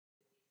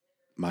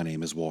My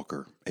name is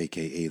Walker,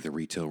 aka the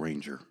Retail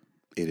Ranger.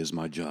 It is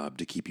my job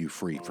to keep you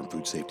free from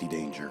food safety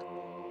danger.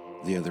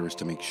 The other is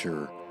to make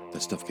sure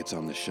that stuff gets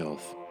on the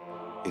shelf.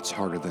 It's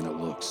harder than it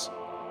looks.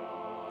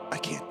 I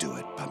can't do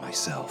it by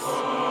myself.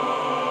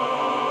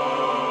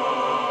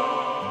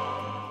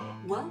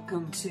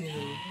 Welcome to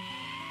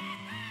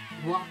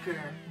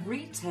Walker,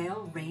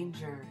 Retail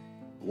Ranger.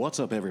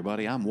 What's up,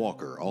 everybody? I'm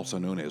Walker, also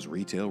known as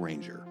Retail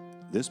Ranger.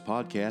 This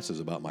podcast is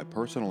about my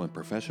personal and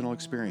professional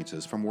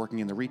experiences from working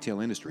in the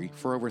retail industry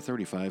for over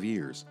 35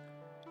 years.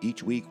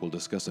 Each week, we'll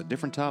discuss a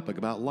different topic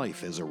about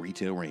life as a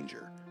retail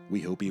ranger.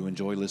 We hope you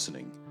enjoy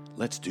listening.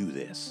 Let's do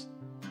this.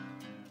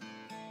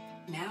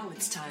 Now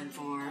it's time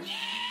for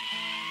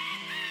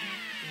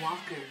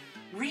Walker,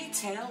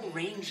 Retail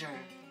Ranger.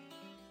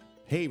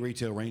 Hey,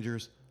 Retail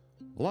Rangers.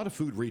 A lot of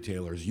food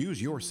retailers use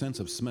your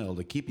sense of smell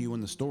to keep you in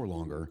the store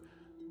longer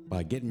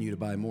by getting you to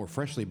buy more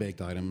freshly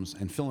baked items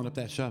and filling up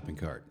that shopping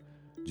cart.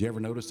 Do you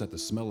ever notice that the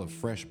smell of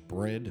fresh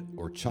bread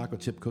or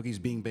chocolate chip cookies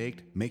being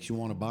baked makes you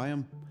want to buy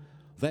them?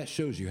 That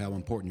shows you how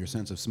important your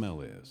sense of smell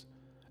is.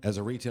 As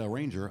a retail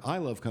ranger, I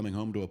love coming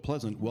home to a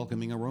pleasant,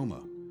 welcoming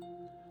aroma.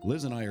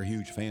 Liz and I are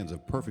huge fans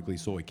of Perfectly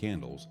Soy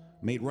candles,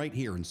 made right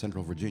here in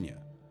Central Virginia.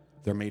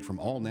 They're made from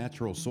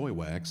all-natural soy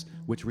wax,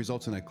 which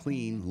results in a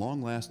clean,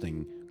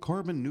 long-lasting,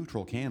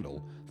 carbon-neutral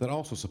candle that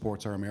also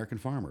supports our American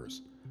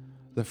farmers.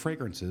 The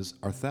fragrances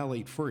are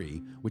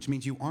phthalate-free, which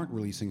means you aren't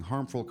releasing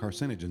harmful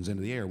carcinogens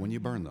into the air when you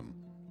burn them.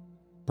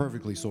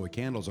 Perfectly Soy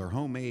candles are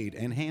homemade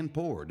and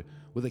hand-poured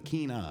with a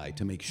keen eye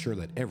to make sure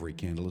that every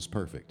candle is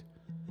perfect.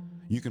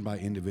 You can buy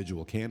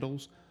individual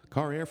candles,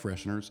 car air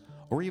fresheners,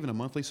 or even a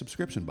monthly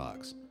subscription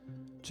box.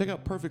 Check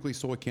out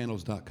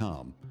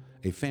perfectlysoycandles.com,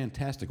 a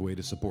fantastic way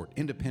to support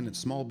independent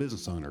small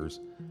business owners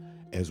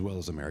as well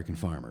as American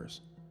farmers.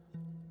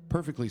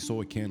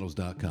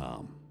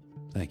 perfectlysoycandles.com.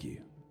 Thank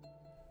you.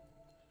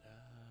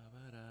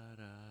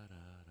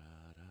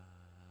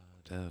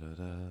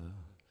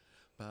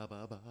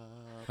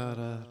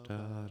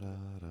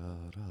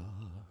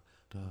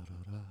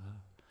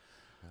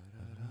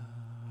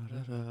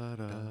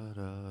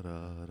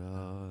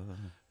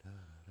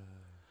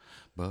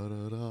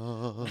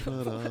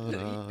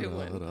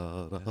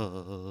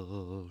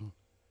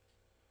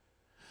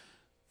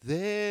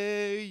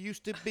 There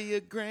used to be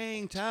a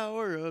grain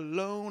tower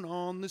alone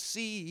on the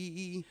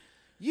sea.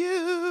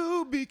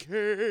 You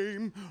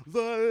became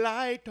the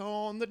light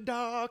on the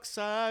dark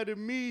side of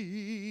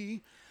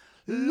me.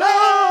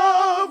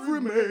 Love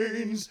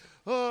remains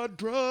a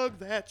drug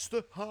that's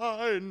the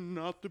high and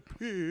not the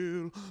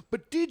pill.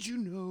 But did you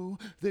know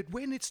that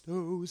when it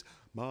snows,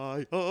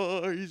 my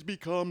eyes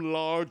become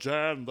large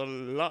and the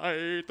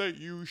light that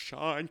you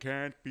shine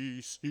can't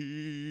be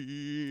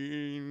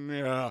seen?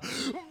 Baby,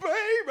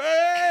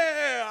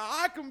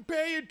 I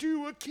compare you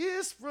to a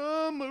kiss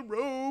from a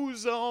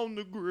rose on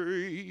the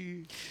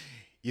grave.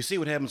 You see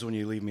what happens when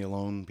you leave me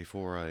alone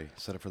before I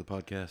set up for the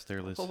podcast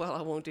there, Liz? Well,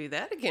 I won't do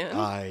that again.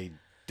 I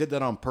did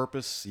that on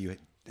purpose. You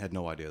had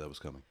no idea that was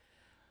coming.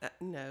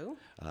 No.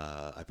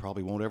 I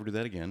probably won't ever do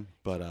that again,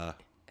 but...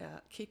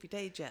 keep your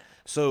day job.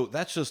 So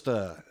that's just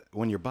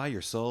when you're by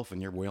yourself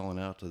and you're wailing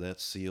out to that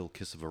Seal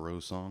Kiss of a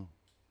Rose song,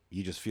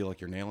 you just feel like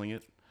you're nailing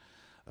it.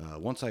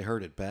 Once I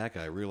heard it back,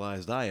 I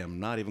realized I am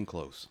not even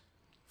close.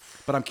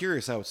 But I'm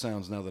curious how it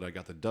sounds now that I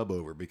got the dub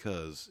over,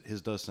 because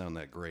his does sound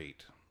that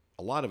great.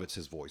 A lot of it's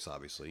his voice,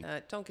 obviously.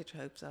 Don't get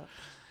your hopes up.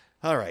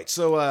 All right,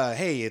 so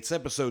hey, it's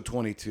episode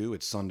 22.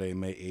 It's Sunday,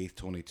 May 8th,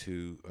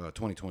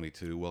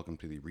 2022. Welcome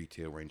to the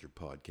Retail Ranger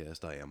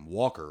podcast. I am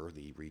Walker,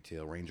 the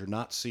Retail Ranger,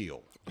 not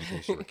Seal, in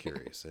case you were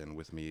curious. And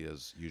with me,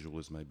 as usual,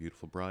 is my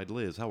beautiful bride,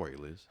 Liz. How are you,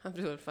 Liz? I'm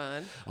doing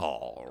fine.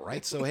 All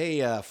right, so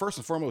hey, first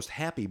and foremost,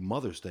 happy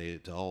Mother's Day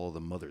to all the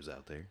mothers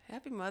out there.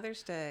 Happy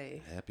Mother's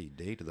Day. Happy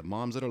day to the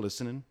moms that are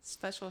listening.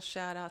 Special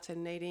shout out to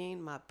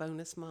Nadine, my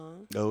bonus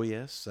mom. Oh,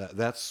 yes.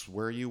 That's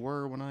where you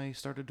were when I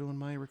started doing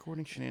my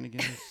recording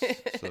shenanigans.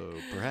 So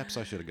perhaps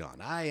I should have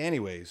gone.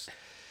 Anyways.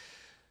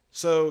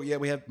 So, yeah,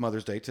 we have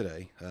Mother's Day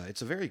today.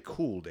 It's a very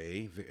cool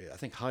day. I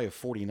think high of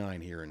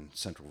 49 here in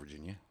Central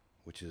Virginia,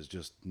 which is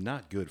just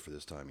not good for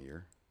this time of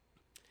year.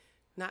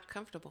 Not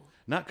comfortable.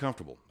 Not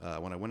comfortable.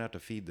 When I went out to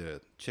feed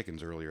the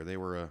chickens earlier, they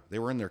were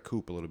in their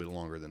coop a little bit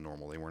longer than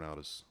normal. They weren't out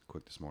as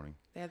quick this morning.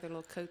 They had their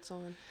little coats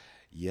on.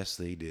 Yes,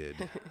 they did.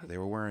 They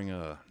were wearing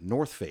a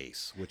North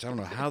Face, which I don't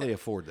know how they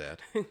afford that.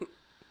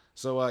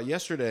 So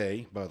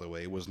yesterday, by the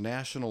way, was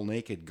National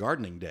Naked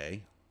Gardening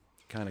Day.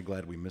 Kind of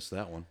glad we missed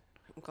that one.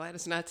 I'm glad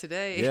it's not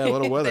today. Yeah, a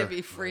little weather. They'd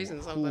be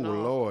freezing something off.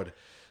 off. Lord.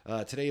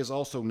 Today is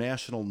also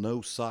National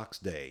No Socks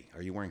Day.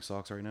 Are you wearing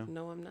socks right now?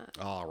 No, I'm not.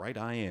 All right,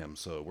 I am.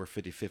 So we're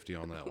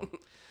 50-50 on that one.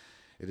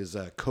 It is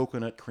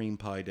Coconut Cream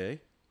Pie Day.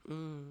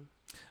 You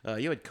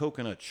had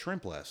coconut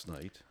shrimp last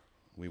night.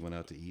 We went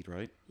out to eat,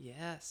 right?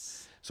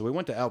 Yes. So we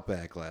went to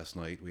Outback last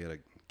night. We had a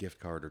gift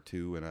card or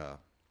two and a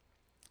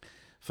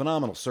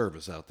phenomenal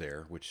service out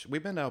there, which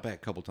we've been to Outback a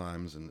couple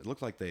times, and it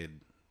looked like they had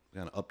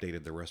kind of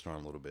updated the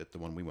restaurant a little bit, the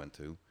one we went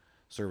to.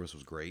 Service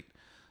was great.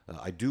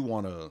 I do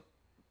want to,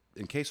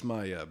 in case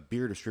my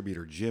beer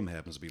distributor Jim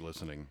happens to be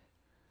listening,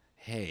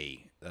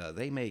 hey,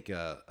 they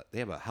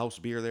have a house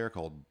beer there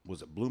called,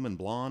 was it Bloomin'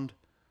 Blonde?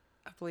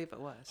 I believe it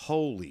was.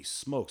 Holy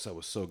smokes, that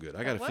was so good.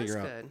 I got to was figure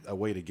out good. a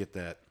way to get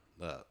that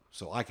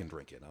so I can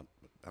drink it.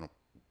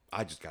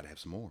 I just got to have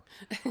some more.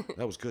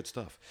 That was good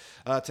stuff.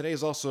 Today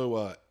is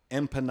also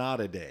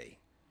Empanada Day,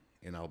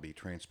 and I'll be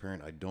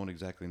transparent. I don't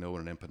exactly know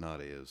what an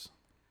empanada is.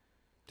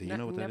 Do you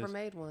know what that is? Never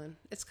made one.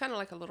 It's kind of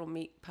like a little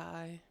meat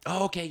pie.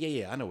 Oh, okay,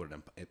 yeah. I know what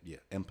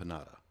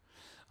empanada.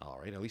 All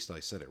right, at least I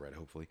said it right,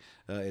 hopefully.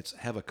 It's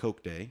Have a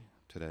Coke Day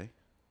today.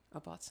 I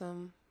bought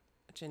some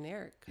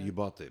generic Coke. You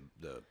bought the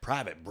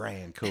private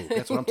brand Coke.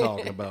 That's what I'm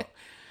talking about.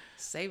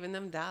 Saving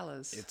them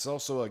dollars. It's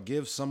also a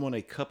Give Someone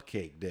a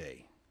Cupcake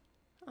Day.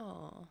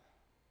 Oh,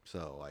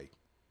 So I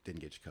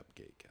didn't get you a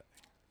cupcake.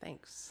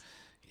 thanks.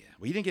 Yeah,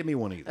 well, you didn't get me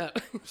one either.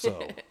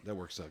 So that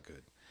works out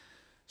good.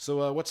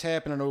 So what's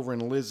happening over in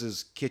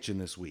Liz's kitchen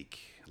this week?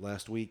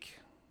 Last week,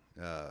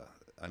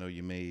 I know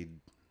you made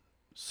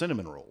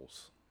cinnamon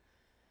rolls.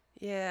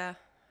 Yeah,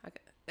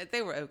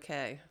 they were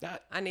okay.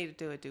 That- I need to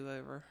do a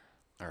do-over.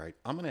 All right,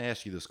 I'm going to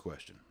ask you this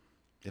question.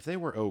 If they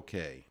were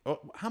okay,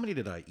 how many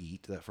did I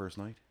eat that first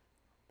night?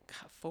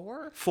 God,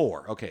 4?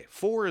 4. Okay,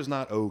 4 is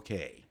not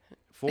okay.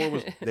 4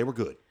 was, they were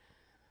good.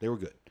 They were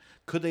good.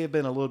 Could they have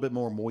been a little bit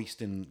more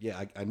moist? And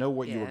yeah, I know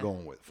what you were Yeah.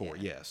 going with. 4,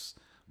 yes.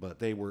 But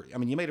they were, I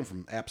mean, you made them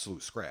from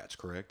absolute scratch,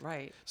 correct?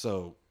 Right.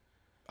 So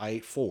I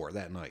ate 4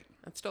 that night.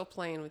 I'm still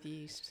playing with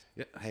yeast.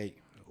 Yeah, hey,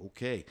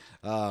 okay.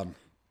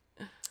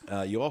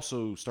 You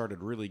also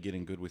started really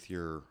getting good with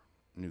your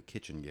new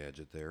kitchen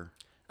gadget there.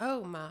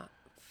 Oh, my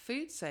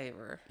food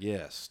saver.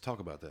 Yes, talk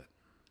about that.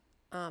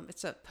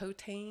 It's a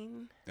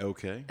poutine.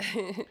 Okay.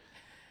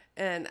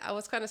 And I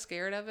was kind of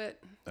scared of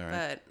it, All right.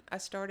 but I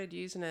started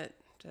using it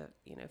to,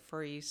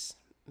 freeze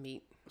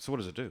meat. So what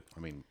does it do? I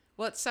mean,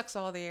 Well, it sucks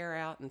all the air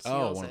out and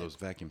seals one it. of those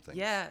vacuum things.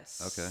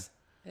 Yes. Okay.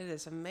 It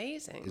is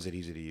amazing. Is it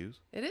easy to use?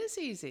 It is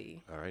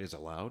easy. All right. Is it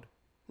loud?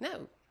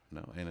 No.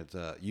 No. And it's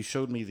you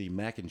showed me the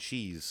mac and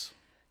cheese.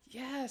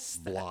 Yes.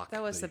 Block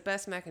That was the- the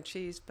best mac and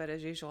cheese, but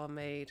as usual, I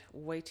made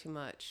way too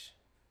much.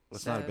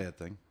 That's not a bad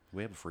thing.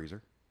 We have a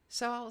freezer.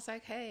 So I was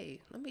like,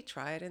 hey, let me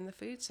try it in the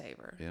food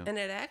saver. Yeah. And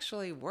it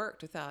actually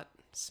worked without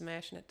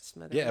smashing it to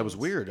smithereens. Yeah, it was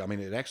weird. I mean,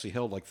 it actually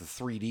held like the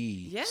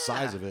 3D Yeah.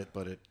 size of it,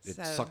 but it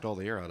So- sucked all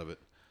the air out of it.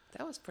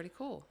 That was pretty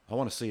cool. I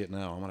want to see it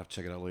now. I'm going to have to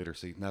check it out later.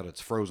 See, now that it's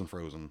frozen.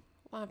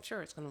 Well, I'm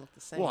sure it's going to look the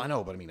same. Well, I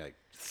know, but I mean, a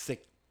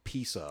thick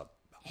piece of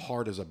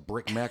hard as a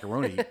brick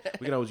macaroni.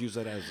 We could always use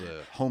that as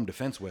a home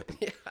defense weapon.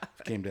 Yeah.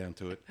 If it came down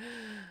to it.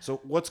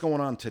 So what's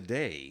going on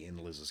today in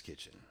Liz's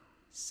kitchen?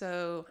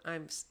 So I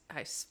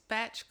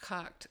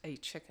spatchcocked a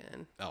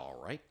chicken. All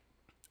right.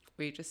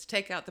 We just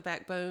take out the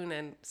backbone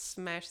and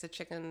smash the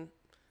chicken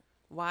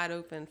wide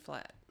open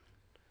flat.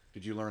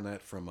 Did you learn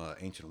that from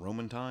ancient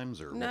Roman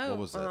times, or No, what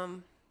was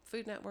that?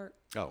 Food Network,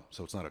 Oh,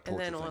 so it's not a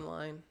torture and then thing.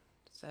 online.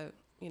 So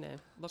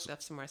looked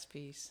up some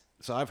recipes.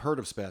 So I've heard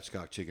of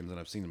spatchcock chickens, and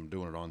I've seen them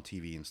doing it on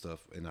TV and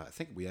stuff. And I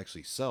think we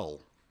actually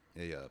sell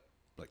a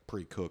like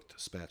pre-cooked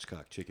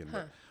spatchcock chicken.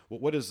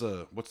 But what's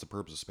the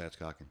purpose of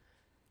spatchcocking?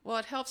 Well,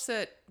 it helps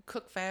it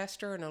cook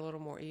faster and a little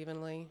more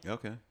evenly.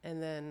 Okay,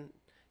 And then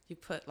you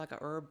put like a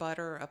herb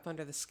butter up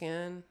under the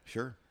skin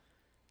sure.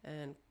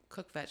 and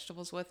cook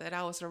vegetables with it.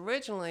 I was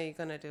originally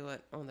going to do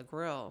it on the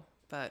grill,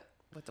 but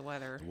with the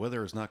weather, The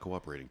weather is not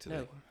cooperating today.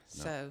 no.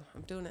 So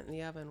I'm doing it in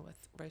the oven with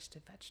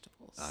roasted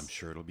vegetables. I'm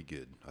sure it'll be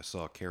good. I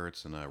saw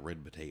carrots and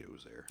red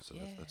potatoes there, so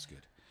that's Yeah.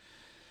 good.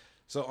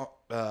 So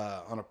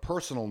on a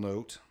personal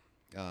note,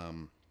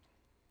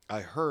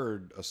 I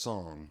heard a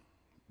song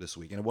this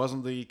week, and it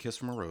wasn't the Kiss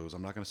from a Rose.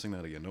 I'm not going to sing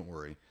that again. Don't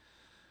worry.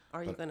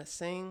 Are you going to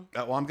sing?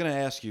 Well, I'm going to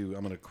ask you.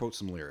 I'm going to quote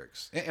some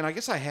lyrics, and I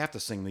guess I have to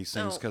sing these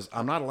things No. because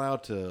I'm not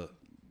allowed to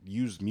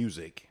use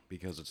music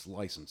because it's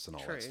licensed and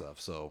all True. that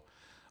stuff. So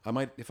I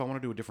might, if I want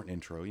to do a different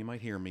intro, you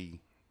might hear me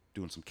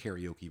doing some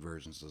karaoke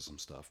versions of some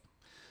stuff.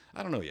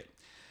 I don't know yet.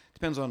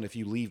 Depends on if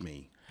you leave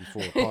me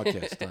before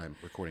podcast time,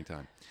 recording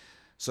time.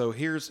 So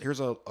here's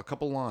a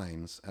couple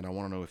lines, and I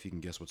want to know if you can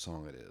guess what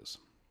song it is.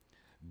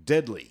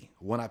 Deadly,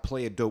 when I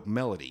play a dope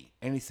melody.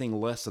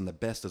 Anything less than the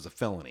best is a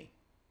felony.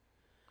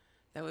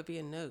 That would be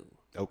a no.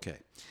 Okay.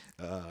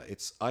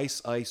 It's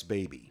Ice Ice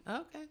Baby.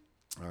 Okay.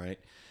 All right.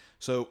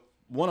 So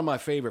one of my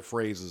favorite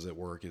phrases at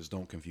work is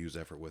don't confuse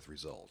effort with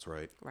results,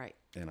 right? Right.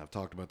 And I've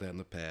talked about that in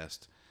the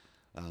past.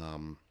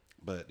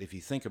 But if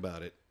you think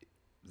about it,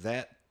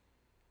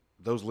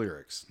 those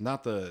lyrics,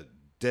 not the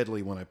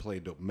deadly when I play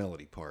dope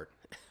melody part,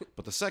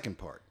 but the second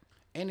part,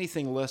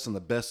 anything less than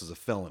the best is a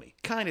felony,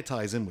 kind of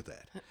ties in with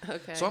that.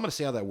 Okay. So I'm going to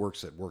see how that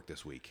works at work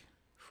this week.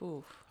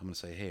 Whew. I'm going to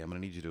say, hey, I'm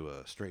going to need you to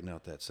straighten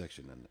out that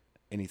section, and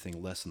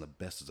anything less than the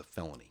best is a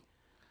felony.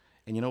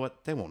 And you know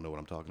what? They won't know what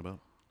I'm talking about.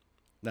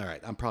 All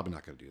right, I'm probably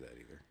not going to do that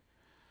either.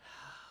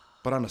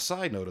 But on a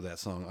side note of that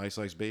song, Ice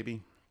Ice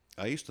Baby,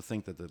 I used to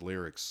think that the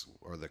lyrics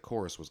or the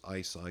chorus was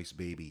Ice Ice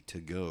Baby to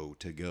go,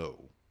 to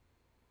go.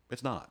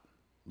 It's not.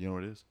 You know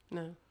what it is?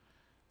 No.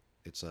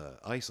 It's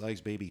Ice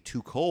Ice Baby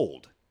too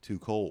cold,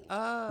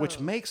 which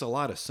makes a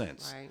lot of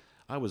sense. Right.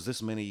 I was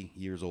this many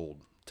years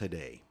old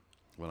today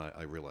when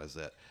I realized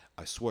that.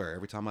 I swear,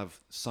 every time I've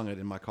sung it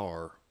in my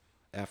car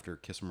after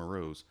Kiss from a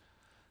Rose,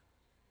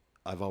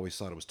 I've always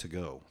thought it was to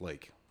go.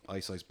 Like,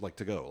 Ice Ice, like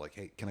to go. Like,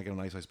 hey, can I get an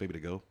Ice Ice Baby to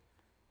go?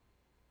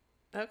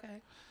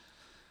 Okay.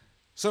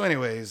 So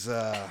anyways,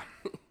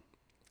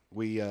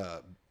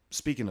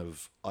 speaking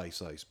of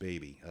Ice Ice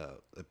Baby,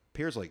 it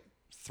appears like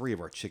 3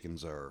 of our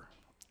chickens are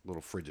a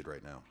little frigid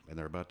right now, and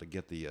they're about to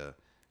get the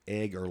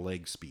egg or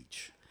leg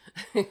speech.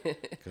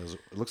 Because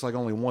it looks like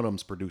only one of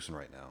them's producing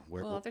right now.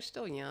 Well, they're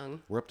still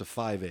young. We're up to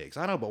 5 eggs.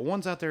 I know, but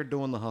one's out there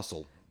doing the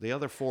hustle. The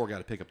other 4 got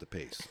to pick up the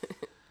pace.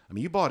 I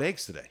mean, you bought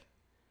eggs today.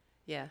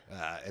 Yeah.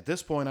 At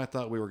this point, I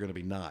thought we were going to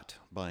be not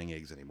buying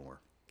eggs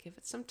anymore. Give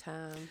it some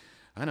time.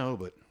 I know,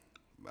 but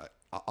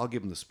I'll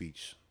give them the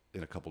speech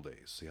in a couple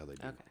days. See how they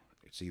do. Okay.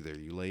 It's either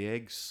you lay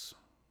eggs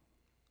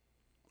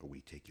or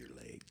we take your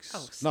legs. Oh,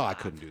 no, I stop.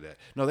 couldn't do that.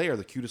 No, they are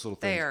the cutest little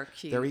things. They are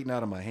cute. They're eating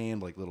out of my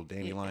hand like little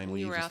dandelion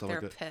leaves You were and out stuff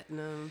there like that. petting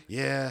them.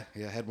 Yeah, I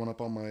had one up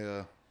on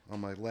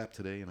my lap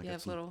today, and I You got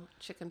have some. little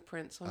chicken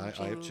prints on your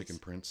I have jeans. chicken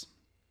prints.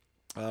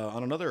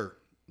 On another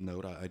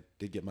note, I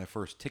did get my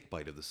first tick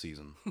bite of the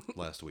season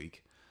last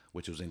week,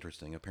 which was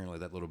interesting. Apparently,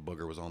 that little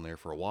booger was on there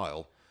for a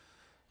while,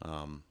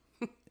 and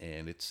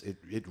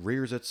it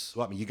rears its.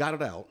 Well, I mean, you got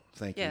it out.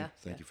 Thank you,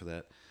 thank you for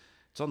that.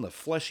 It's on the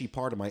fleshy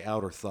part of my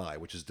outer thigh,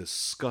 which is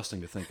disgusting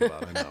to think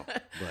about. I know,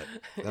 but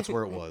that's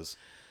where it was.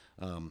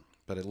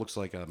 But it looks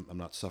like I'm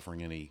not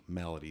suffering any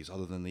maladies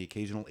other than the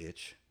occasional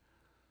itch.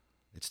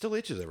 It still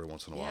itches every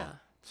once in a while. Yeah.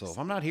 So if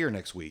I'm not here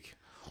next week,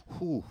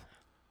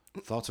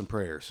 thoughts and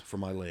prayers for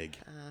my leg.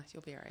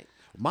 You'll be all right.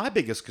 My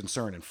biggest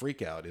concern and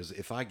freak out is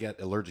if I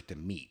get allergic to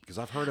meat, because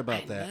I've heard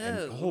about that.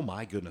 And know. oh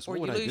my goodness, Or what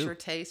you would I lose do? your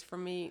taste for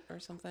meat or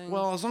something.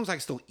 Well, as long as I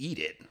can still eat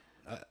it.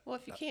 Well,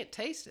 if you can't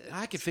taste it.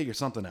 I could figure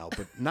something out,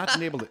 but not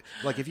being able to,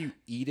 like if you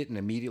eat it and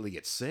immediately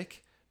get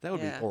sick, that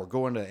would Yeah. be, or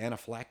go into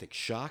anaphylactic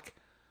shock,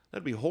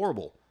 that'd be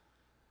horrible.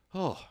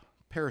 Oh,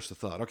 perish the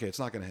thought. Okay, it's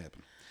not going to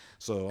happen.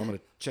 So I'm going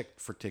to check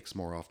for ticks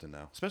more often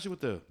now, especially with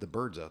the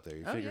birds out there.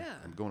 You Oh, figure yeah.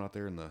 I'm going out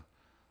there in the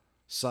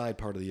side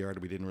part of the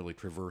yard we didn't really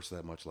traverse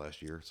that much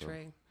last year, so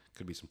True.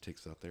 could be some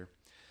ticks out there.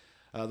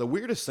 The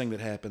weirdest thing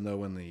that happened,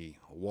 though, in the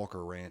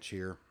Walker Ranch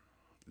here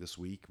this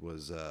week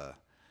was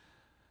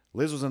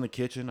Liz was in the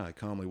kitchen. I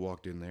calmly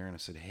walked in there and I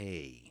said,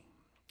 "Hey,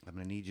 I'm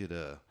going to need you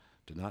to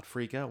not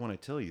freak out when I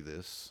tell you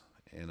this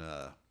and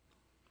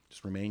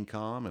just remain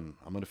calm, and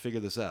I'm going to figure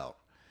this out."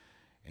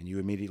 And you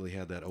immediately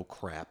had that, "Oh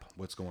crap,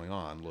 what's going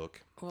on?"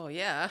 look. Well,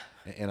 yeah.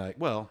 And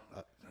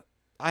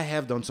I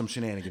have done some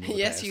shenanigans in the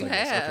Yes, past, you I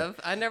guess. have.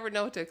 Okay. I never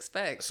know what to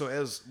expect. So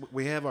as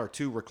we have our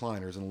 2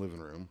 recliners in the living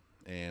room,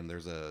 and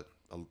there's a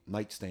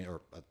nightstand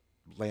or a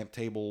lamp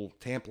table,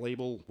 tamp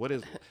label. What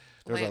is it?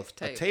 There's Lamp a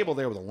table. table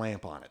there with a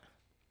lamp on it.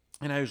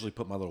 And I usually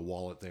put my little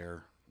wallet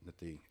there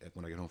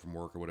when I get home from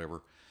work or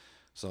whatever.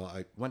 So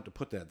I went to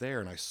put that there,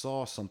 and I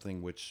saw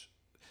something which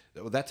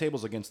that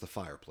table's against the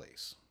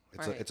fireplace.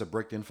 Right. It's a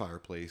bricked-in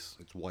fireplace.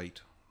 It's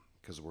white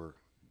because we're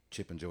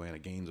Chip and Joanna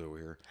Gaines over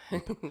here.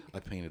 I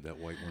painted that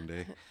white one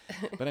day.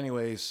 But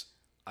anyways,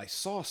 I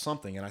saw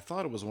something, and I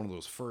thought it was one of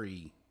those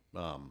furry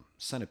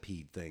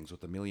centipede things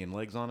with a million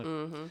legs on it.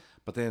 Mm-hmm.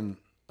 But then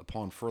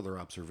upon further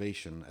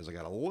observation, as I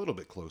got a little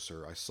bit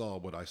closer, I saw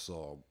what I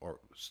saw or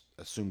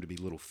assumed to be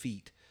little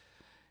feet.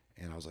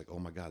 And I was like, oh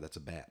my God, that's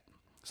a bat.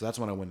 So that's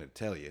when I went to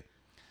tell you.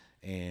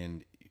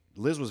 And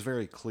Liz was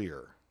very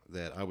clear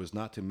that I was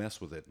not to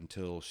mess with it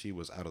until she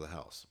was out of the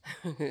house.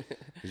 Because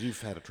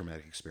you've had a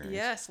traumatic experience.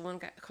 Yes, one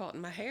got caught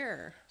in my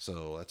hair.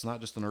 So that's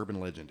not just an urban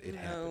legend. It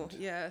No, happened.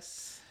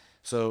 yes.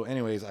 So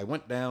anyways, I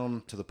went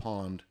down to the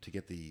pond to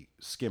get the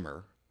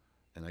skimmer,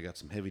 and I got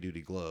some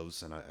heavy-duty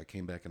gloves, and I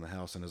came back in the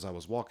house, and as I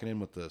was walking in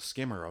with the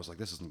skimmer, I was like,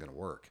 this isn't going to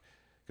work.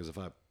 Because if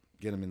I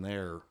get them in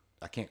there,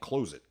 I can't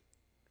close it.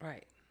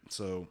 Right.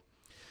 So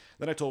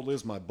then I told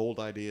Liz my bold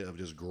idea of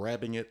just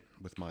grabbing it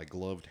with my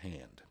gloved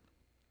hand.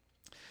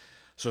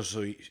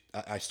 So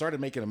I started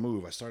making a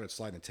move. I started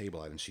sliding the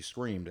table out, and she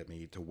screamed at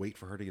me to wait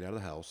for her to get out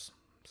of the house.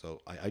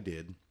 So I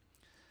did,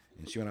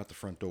 and she went out the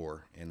front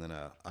door. And then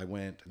I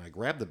went and I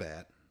grabbed the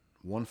bat,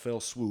 one fell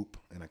swoop,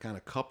 and I kind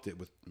of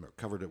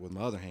covered it with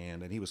my other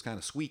hand, and he was kind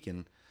of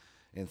squeaking.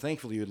 And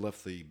thankfully, you had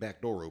left the back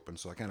door open,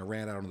 so I kind of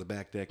ran out onto the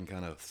back deck and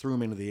kind of threw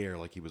him into the air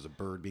like he was a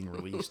bird being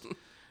released.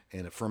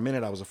 And for a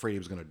minute, I was afraid he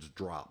was going to just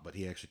drop, but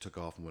he actually took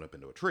off and went up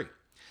into a tree.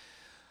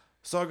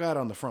 So I got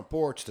on the front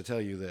porch to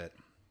tell you that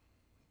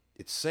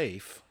it's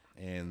safe,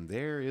 and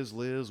there is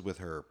Liz with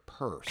her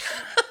purse,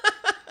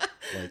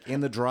 like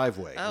in the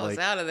driveway. I was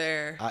out of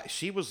there.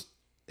 She was.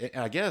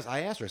 I guess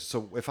I asked her.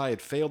 So if I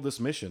had failed this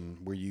mission,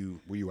 were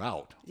you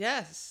out?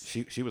 Yes.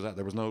 She was out.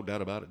 There was no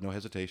doubt about it. No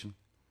hesitation.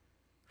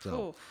 So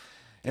Ooh.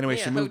 anyway,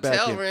 Yeah, she moved back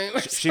hotel in. room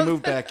or She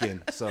moved back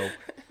in. So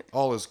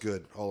all is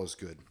good. All is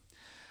good.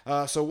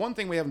 So one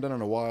thing we haven't done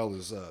in a while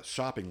is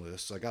shopping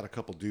lists. I got a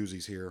couple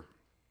doozies here.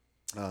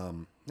 I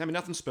mean,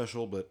 nothing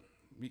special, but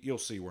you'll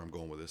see where I'm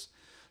going with this.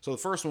 So the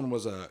first one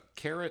was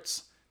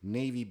carrots,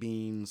 navy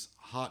beans,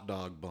 hot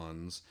dog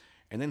buns,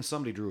 and then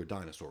somebody drew a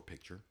dinosaur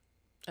picture.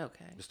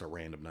 Okay. Just a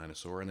random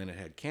dinosaur. And then it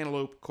had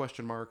cantaloupe,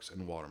 question marks,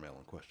 and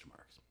watermelon, question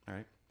marks. All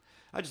right.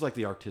 I just like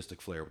the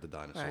artistic flair with the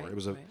dinosaur. Right, It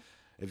was a right.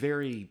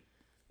 very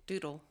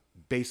Doodle.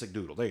 basic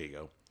doodle. There you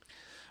go.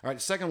 All right, the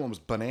second one was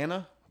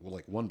banana. Well,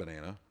 like one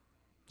banana.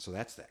 So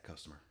that's that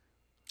customer.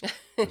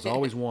 There's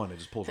always one. It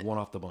just pulls one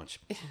off the bunch.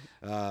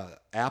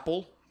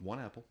 Apple, one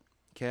apple.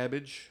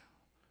 Cabbage,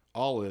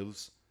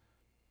 olives,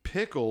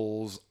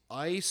 pickles,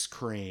 ice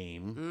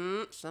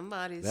cream.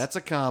 Somebody's. That's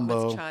a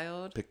combo. with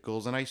child.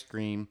 Pickles and ice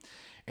cream.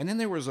 And then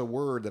there was a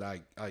word that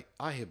I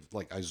have,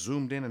 like, I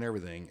zoomed in and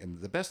everything, and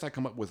the best I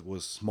come up with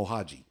was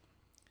smohaji.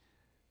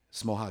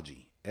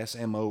 Smohaji.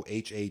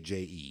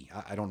 Smohaje.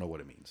 I don't know what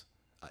it means.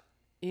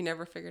 You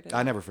never figured it I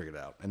out? never figured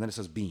it out. And then it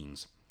says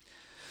beans.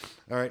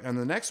 All right, and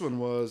the next one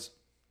was,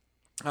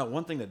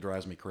 one thing that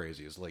drives me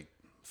crazy is, like,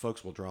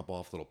 folks will drop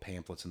off little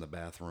pamphlets in the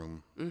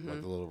bathroom,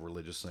 like the little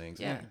religious things.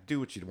 Yeah. Do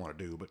what you want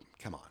to do, but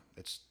come on.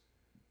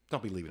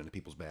 Don't be leaving it in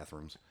people's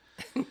bathrooms.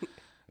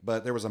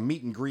 But there was a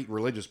meet and greet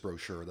religious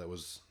brochure that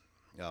was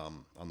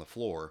on the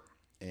floor,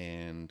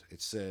 and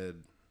it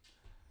said,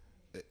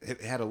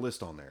 it had a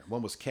list on there.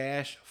 One was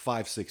cash,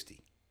 $560.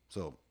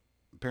 So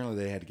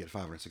apparently they had to get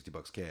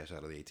 $560 cash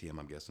out of the ATM,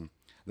 I'm guessing.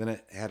 Then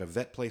it had a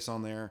vet place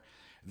on there.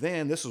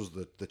 Then this was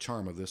the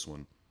charm of this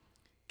one.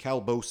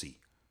 Calbosie.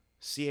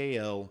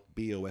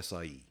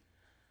 Calbosie.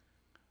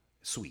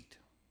 Sweet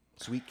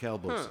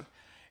Calbosie.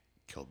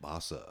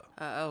 Kielbasa.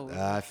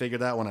 I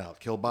figured that one out.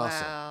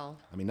 Kielbasa. Wow.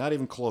 I mean, not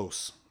even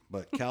close,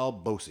 but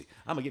Calbosie.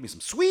 I'm going to get me some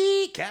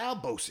sweet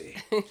Calbosie.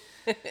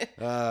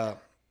 And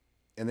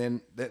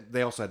then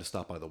they also had to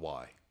stop by the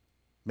Y.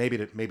 Maybe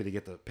to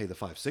get to pay the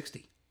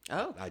 $560.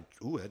 Oh.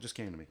 That just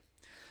came to me.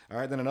 All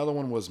right, then another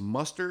one was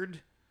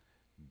mustard,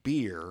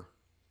 beer,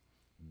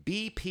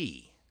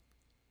 BP.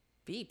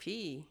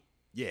 BP.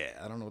 Yeah,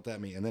 I don't know what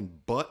that means. And then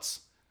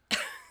butts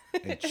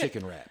and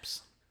chicken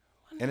wraps.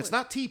 And it's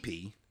not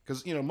TP,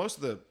 because most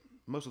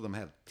of them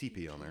have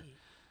TP on there.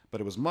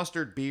 But it was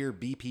mustard, beer,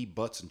 BP,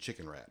 butts, and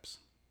chicken wraps.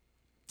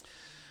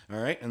 All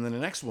right, and then the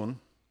next one,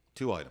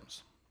 2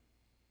 items.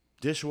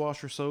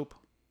 Dishwasher soap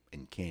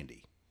and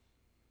candy.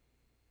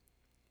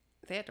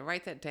 They had to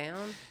write that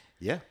down?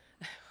 Yeah.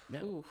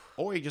 Ooh.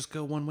 Or you just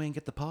go one way and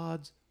get the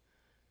pods.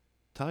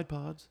 Tide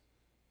Pods.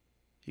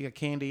 You got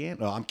candy and...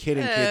 No, I'm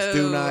kidding, kids.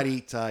 Do not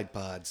eat Tide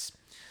Pods.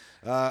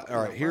 All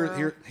right,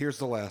 here's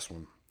the last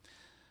one.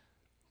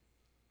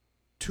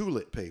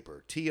 Toilet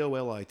paper.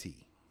 Tolit.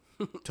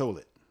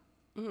 Toilet.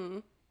 Mm-hmm.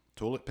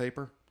 Toilet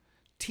paper.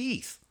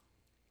 Teeth.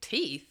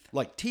 Teeth?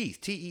 Like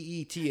teeth.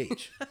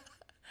 Teeth.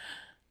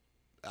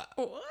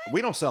 What?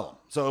 We don't sell them,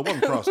 so it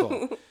wasn't crossed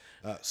off.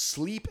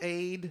 Sleep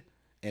Aid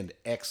and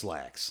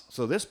X-Lax.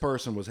 So this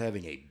person was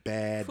having a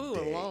bad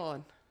day.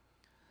 Lord.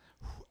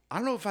 I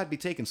don't know if I'd be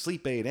taking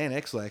Sleep Aid and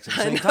X-Lax at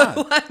the same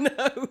time. I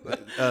know.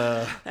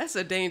 That's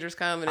a dangerous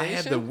combination. I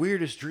had the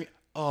weirdest dream.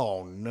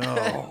 Oh,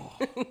 no.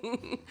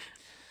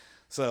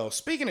 So,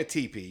 speaking of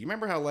TP, you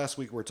remember how last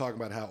week we were talking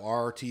about how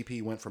our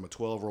TP went from a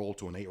 12-roll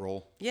to an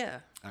 8-roll? Yeah.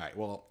 All right,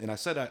 well, and I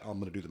said I'm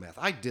going to do the math.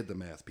 I did the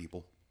math,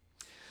 people.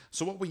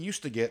 So what we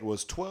used to get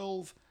was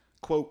 12,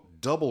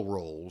 quote, double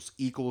rolls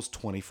equals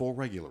 24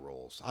 regular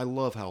rolls. I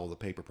love how all the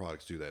paper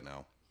products do that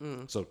now.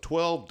 So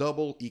 12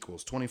 double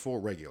equals 24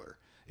 regular.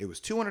 It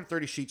was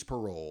 230 sheets per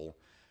roll,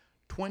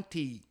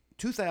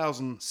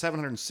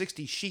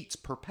 2,760 sheets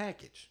per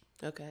package.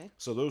 Okay.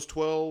 So those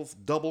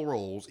 12 double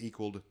rolls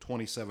equaled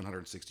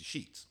 2,760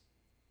 sheets.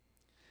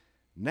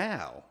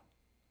 Now,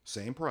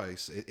 same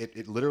price.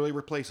 It literally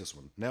replaced this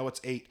one. Now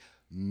it's 8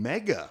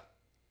 mega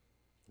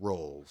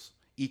rolls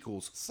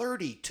equals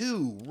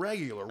 32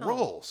 regular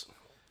rolls.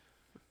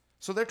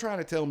 So they're trying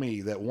to tell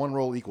me that 1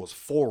 roll equals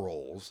 4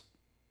 rolls,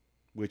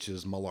 which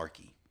is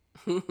malarkey.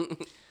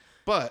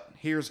 But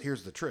here's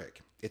the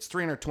trick. It's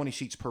 320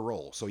 sheets per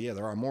roll. So yeah,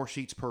 there are more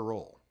sheets per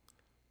roll.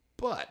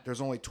 But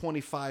there's only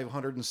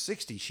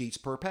 2,560 sheets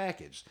per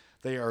package.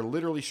 They are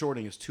literally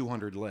shorting us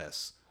 200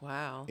 less.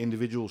 Wow.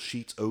 Individual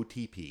sheets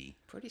OTP.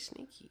 Pretty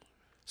sneaky.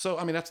 So,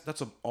 I mean,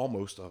 that's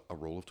almost a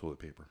roll of toilet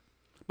paper.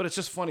 But it's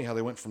just funny how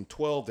they went from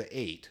 12 to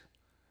 8,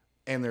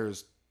 and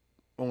there's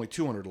only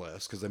 200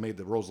 less because they made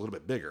the rolls a little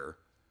bit bigger.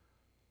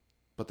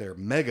 But they're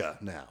mega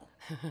now.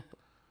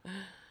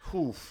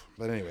 Oof.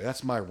 But anyway,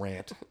 that's my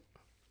rant.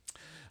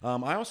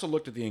 I also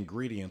looked at the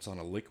ingredients on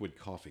a liquid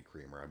coffee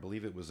creamer. I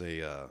believe it was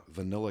a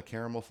vanilla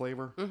caramel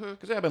flavor.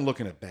 Because I've been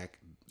looking at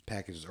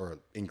packages or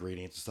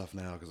ingredients and stuff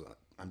now because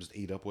I'm just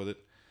eat up with it.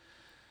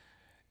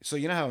 So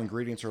you know how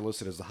ingredients are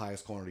listed as the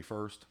highest quantity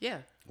first?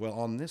 Yeah. Well,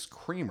 on this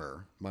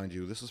creamer, mind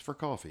you, this is for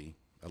coffee,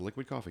 a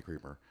liquid coffee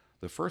creamer.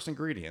 The first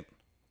ingredient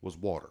was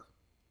water.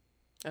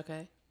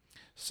 Okay.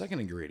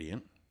 Second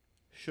ingredient,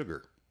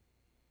 sugar.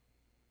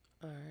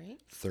 All right.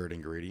 Third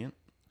ingredient,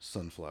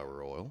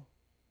 sunflower oil.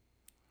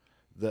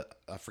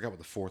 I forgot what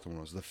the fourth one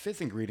was. The fifth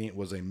ingredient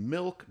was a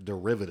milk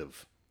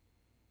derivative.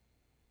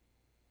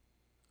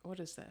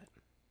 What is that?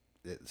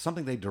 It's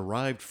something they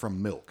derived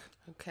from milk.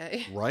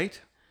 Okay.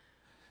 Right?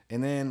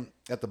 And then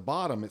at the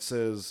bottom it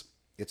says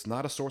it's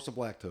not a source of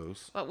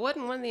lactose. But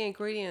wasn't one of the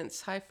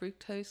ingredients high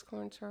fructose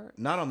corn syrup?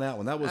 Not on that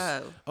one. That was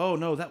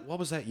what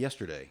was that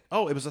yesterday?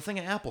 Oh, it was a thing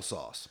of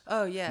applesauce.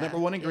 Oh, yeah. Number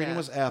one ingredient Yeah.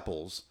 was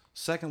apples.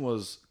 Second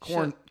was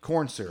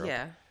corn syrup.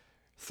 Yeah.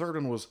 Third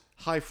one was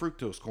high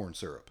fructose corn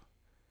syrup.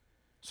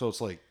 So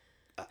it's like,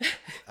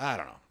 I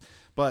don't know.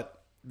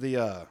 But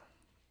the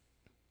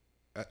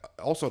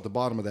also at the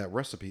bottom of that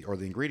recipe or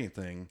the ingredient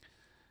thing,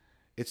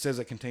 it says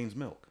it contains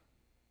milk.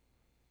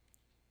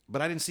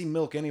 But I didn't see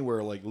milk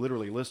anywhere like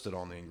literally listed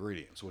on the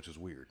ingredients, which is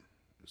weird.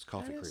 It's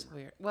coffee That is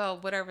creamer. weird. Well,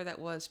 whatever that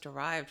was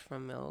derived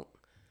from milk.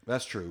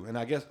 That's true. And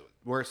I guess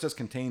where it says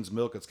contains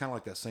milk, it's kind of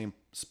like that same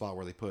spot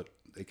where they put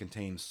it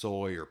contains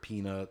soy or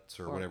peanuts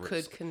or whatever.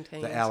 Could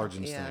contain the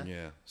allergens yeah. thing.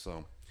 Yeah.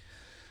 So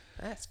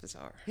That's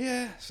bizarre.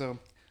 yeah.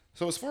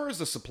 So as far as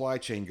the supply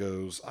chain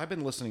goes, I've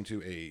been listening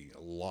to a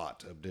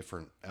lot of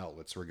different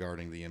outlets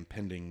regarding the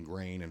impending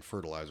grain and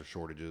fertilizer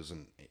shortages,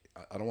 and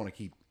I don't want to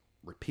keep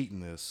repeating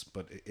this,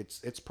 but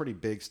it's pretty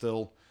big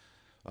still.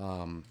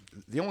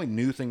 The only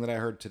new thing that I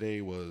heard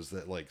today was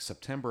that like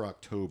September,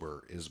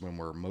 October is when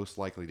we're most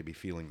likely to be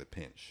feeling the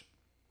pinch,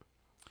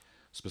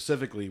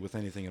 specifically with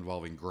anything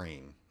involving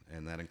grain,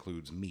 and that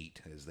includes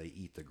meat as they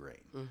eat the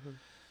grain. Mm-hmm.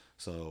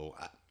 So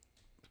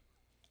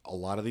a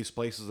lot of these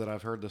places that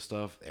I've heard this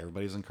stuff,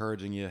 everybody's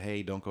encouraging you,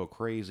 hey, don't go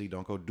crazy,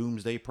 don't go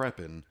doomsday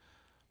prepping,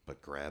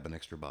 but grab an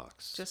extra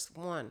box. Just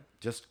one.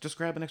 Just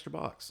grab an extra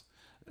box.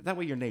 That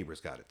way your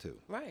neighbors got it too.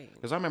 Right.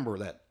 Because I remember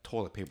that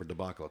toilet paper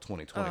debacle of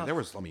 2020. There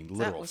was,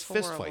 literal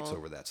fist fights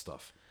over that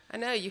stuff. I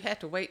know you had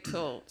to wait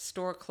till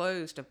store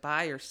closed to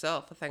buy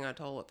yourself a thing of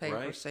toilet paper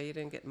Right. so you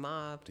didn't get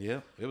mobbed.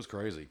 Yeah, it was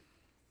crazy.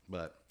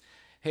 But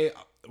hey,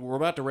 we're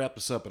about to wrap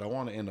this up, but I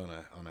want to end on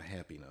a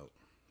happy note.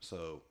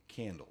 So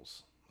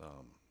candles.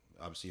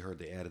 Obviously, you heard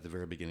the ad at the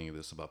very beginning of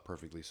this about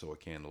perfectly sold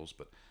candles,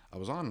 but I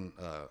was on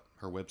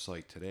her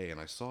website today and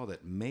I saw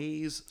that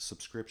May's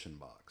subscription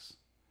box,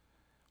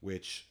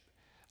 which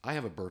I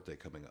have a birthday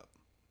coming up,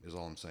 is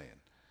all I'm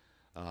saying.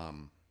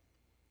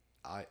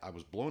 I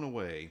was blown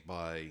away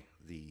by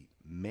the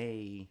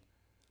May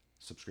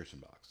subscription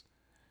box.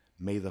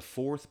 May the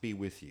 4th be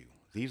with you.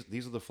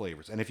 These are the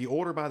flavors. And if you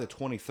order by the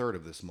 23rd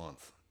of this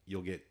month,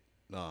 you'll get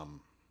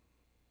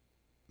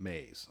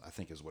May's, I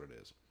think is what it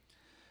is.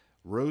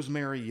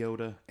 Rosemary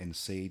Yoda and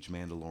Sage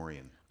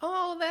Mandalorian.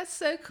 Oh, that's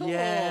so cool.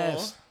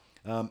 Yes.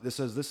 This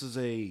says this is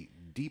a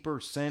deeper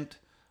scent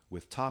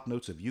with top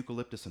notes of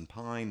eucalyptus and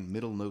pine,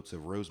 middle notes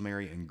of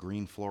rosemary and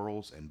green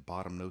florals, and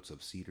bottom notes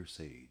of cedar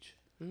sage.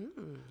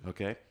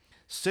 Okay.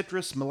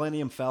 Citrus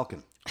Millennium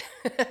Falcon.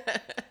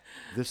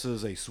 This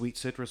is a sweet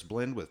citrus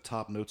blend with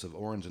top notes of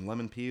orange and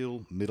lemon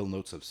peel, middle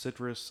notes of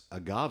citrus,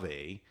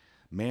 agave,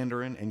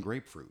 mandarin, and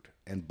grapefruit,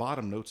 and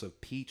bottom notes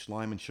of peach,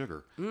 lime, and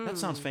sugar. That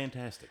sounds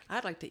fantastic.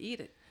 I'd like to eat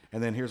it.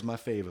 And then here's my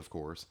fave, of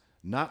course.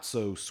 Not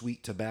so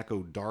sweet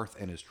tobacco Darth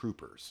and his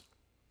troopers.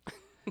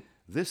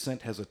 This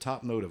scent has a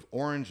top note of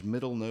orange,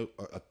 middle note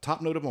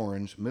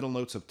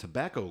of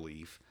tobacco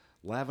leaf,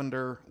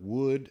 lavender,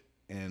 wood,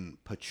 and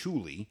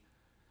patchouli,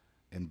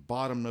 and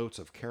bottom notes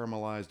of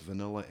caramelized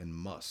vanilla and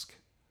musk.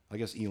 I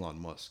guess Elon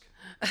Musk.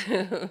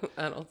 I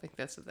don't think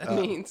that's what that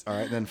means. All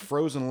right, then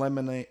frozen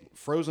lemon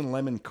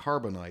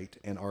carbonite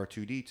and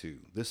R2D2.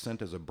 This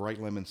scent is a bright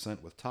lemon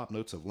scent with top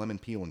notes of lemon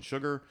peel and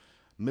sugar,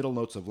 middle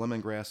notes of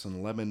lemongrass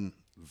and lemon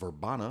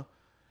verbena,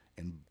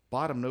 and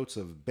bottom notes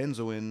of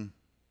benzoin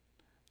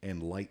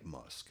and light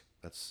musk.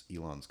 That's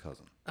Elon's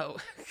cousin. Oh.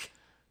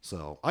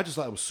 So I just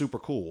thought it was super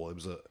cool.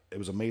 It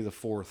was a May the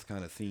 4th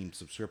kind of themed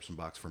subscription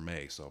box for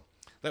May. So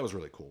that was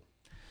really cool.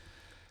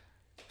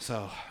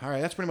 So, all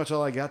right, that's pretty much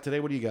all I got today.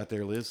 What do you got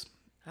there, Liz?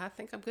 I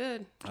think I'm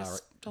good. Just All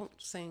right. don't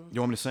sing.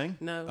 You want me to sing?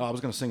 No. Oh, I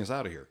was going to sing us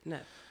out of here. No.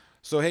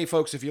 So, hey,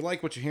 folks, if you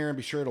like what you're hearing,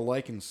 be sure to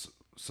like and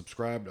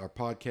subscribe to our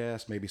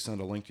podcast. Maybe send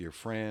a link to your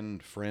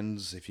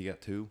friends, if you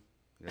got two.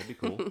 That'd be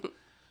cool.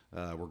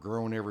 We're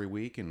growing every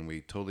week, and we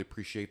totally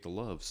appreciate the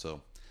love.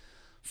 So,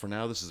 for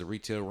now, this is the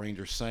Retail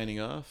Ranger signing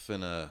off,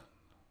 and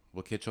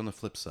we'll catch you on the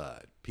flip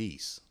side.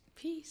 Peace.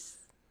 Peace.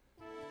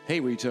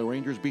 Hey, Retail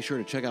Rangers, be sure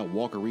to check out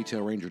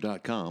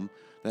WalkerRetailRanger.com.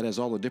 That has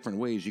all the different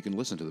ways you can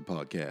listen to the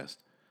podcast.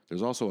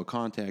 There's also a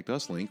Contact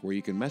Us link where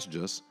you can message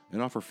us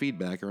and offer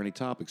feedback or any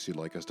topics you'd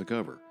like us to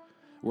cover.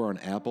 We're on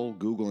Apple,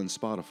 Google, and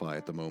Spotify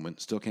at the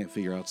moment. Still can't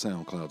figure out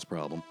SoundCloud's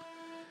problem.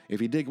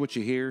 If you dig what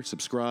you hear,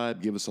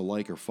 subscribe, give us a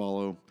like or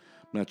follow.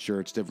 I'm not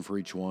sure it's different for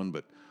each one,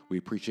 but we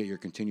appreciate your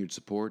continued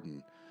support,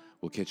 and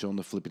we'll catch you on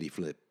the flippity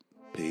flip.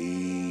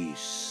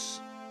 Peace.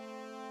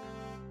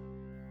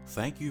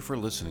 Thank you for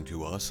listening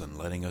to us and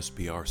letting us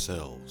be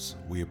ourselves.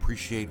 We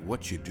appreciate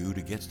what you do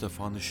to get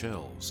stuff on the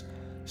shelves.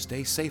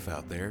 Stay safe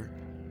out there.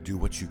 Do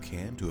what you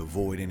can to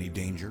avoid any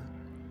danger.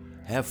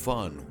 Have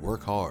fun,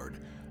 work hard,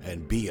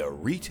 and be a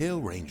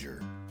Retail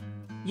Ranger.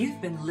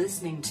 You've been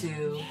listening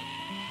to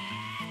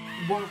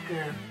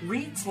Walker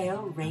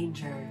Retail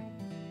Ranger.